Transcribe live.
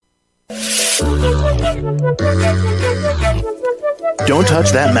Don't touch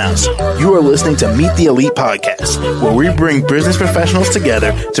that mouse. You are listening to Meet the Elite Podcast, where we bring business professionals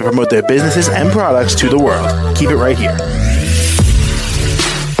together to promote their businesses and products to the world. Keep it right here.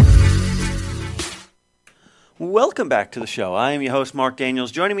 Welcome back to the show. I am your host, Mark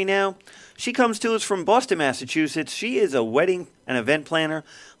Daniels. Joining me now, she comes to us from Boston, Massachusetts. She is a wedding and event planner.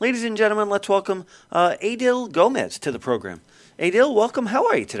 Ladies and gentlemen, let's welcome Aidil Gomez to the program. Aidil, welcome. How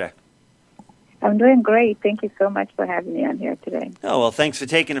are you today? I'm doing great. Thank you so much for having me on here today. Oh, well, thanks for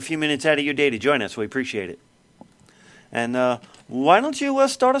taking a few minutes out of your day to join us. We appreciate it. And why don't you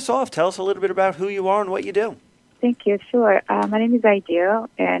start us off? Tell us a little bit about who you are and what you do. Thank you. Sure. My name is Aidil,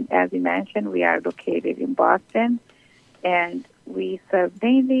 and as you mentioned, we are located in Boston, and we serve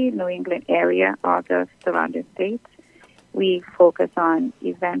mainly New England area, all the surrounding states. We focus on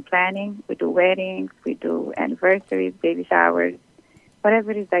event planning. We do weddings, we do anniversaries, baby showers,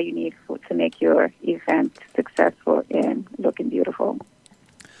 whatever it is that you need to make your event successful and looking beautiful.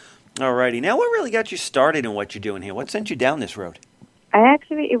 All righty. Now, what really got you started in what you're doing here? What sent you down this road?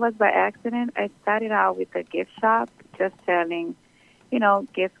 It was by accident. I started out with a gift shop, just selling,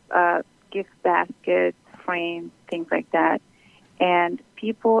 gift baskets, frames, things like that. And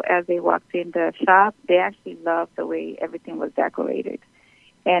people, as they walked in the shop, they actually loved the way everything was decorated.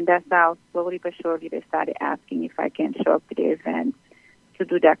 And that's how slowly but surely they started asking if I can show up to their events to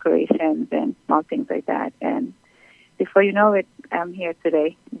do decorations and small things like that. And before you know it, I'm here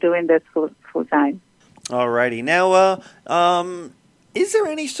today doing this full time. All righty. Now, is there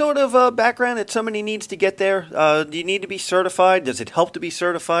any sort of background that somebody needs to get there? Do you need to be certified? Does it help to be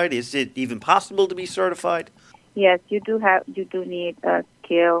certified? Is it even possible to be certified? Yes, you do need a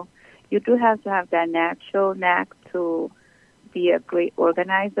skill. You do have to have that natural knack to be a great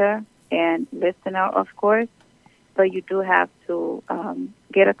organizer and listener, of course. But you do have to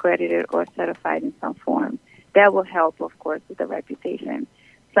get accredited or certified in some form. That will help, of course, with the reputation.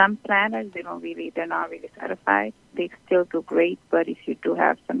 Some planners, they're not really certified. They still do great, but if you do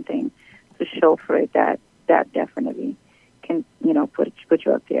have something to show for it, that definitely can, put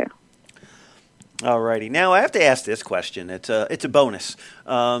you up there. All righty. Now, I have to ask this question. It's a bonus.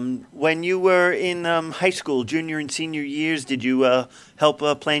 When you were in high school, junior and senior years, did you help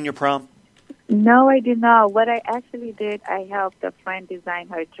plan your prom? No, I did not. What I actually did, I helped a friend design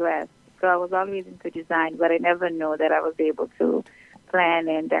her dress. So I was always into design, but I never knew that I was able to plan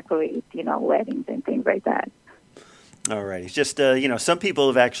and decorate, weddings and things like that. All right. It's just, some people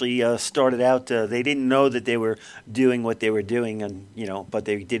have actually started out, they didn't know that they were doing what they were doing, and but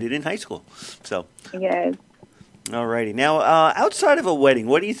they did it in high school. So. Yes. All righty. Now, outside of a wedding,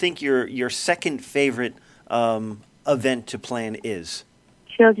 what do you think your second favorite event to plan is?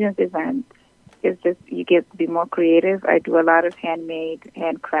 Children's events. It's just, you get to be more creative. I do a lot of handmade,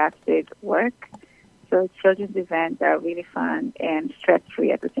 handcrafted work. So children's events are really fun and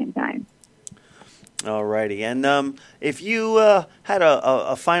stress-free at the same time. All righty. And if you had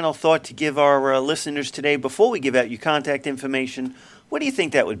a final thought to give our listeners today before we give out your contact information, what do you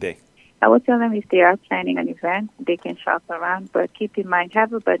think that would be? I would tell them if they are planning an event, they can shop around, but keep in mind,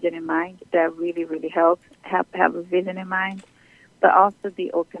 have a budget in mind. That really, really helps. Have a vision in mind, but also be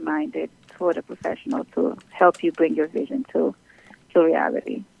open-minded for the professional to help you bring your vision to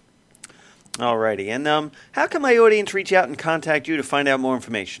reality. All righty. And how can my audience reach out and contact you to find out more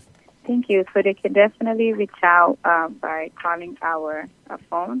information? Thank you. So they can definitely reach out by calling our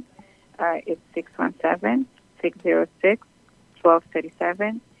phone. It's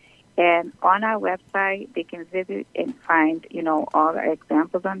 617-606-1237. And on our website, they can visit and find, all our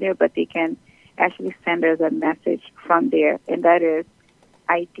examples on there, but they can actually send us a message from there, and that is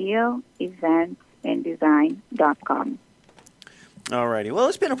aidileventsanddesign.com. All righty. Well,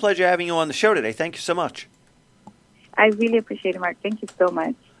 it's been a pleasure having you on the show today. Thank you so much. I really appreciate it, Mark. Thank you so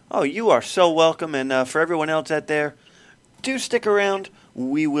much. Oh, you are so welcome. And for everyone else out there, do stick around.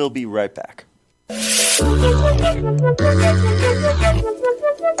 We will be right back.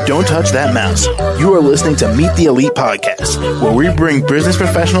 Don't touch that mouse. You are listening to Meet the Elite Podcast, where we bring business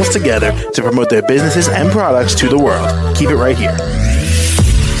professionals together to promote their businesses and products to the world. Keep it right here.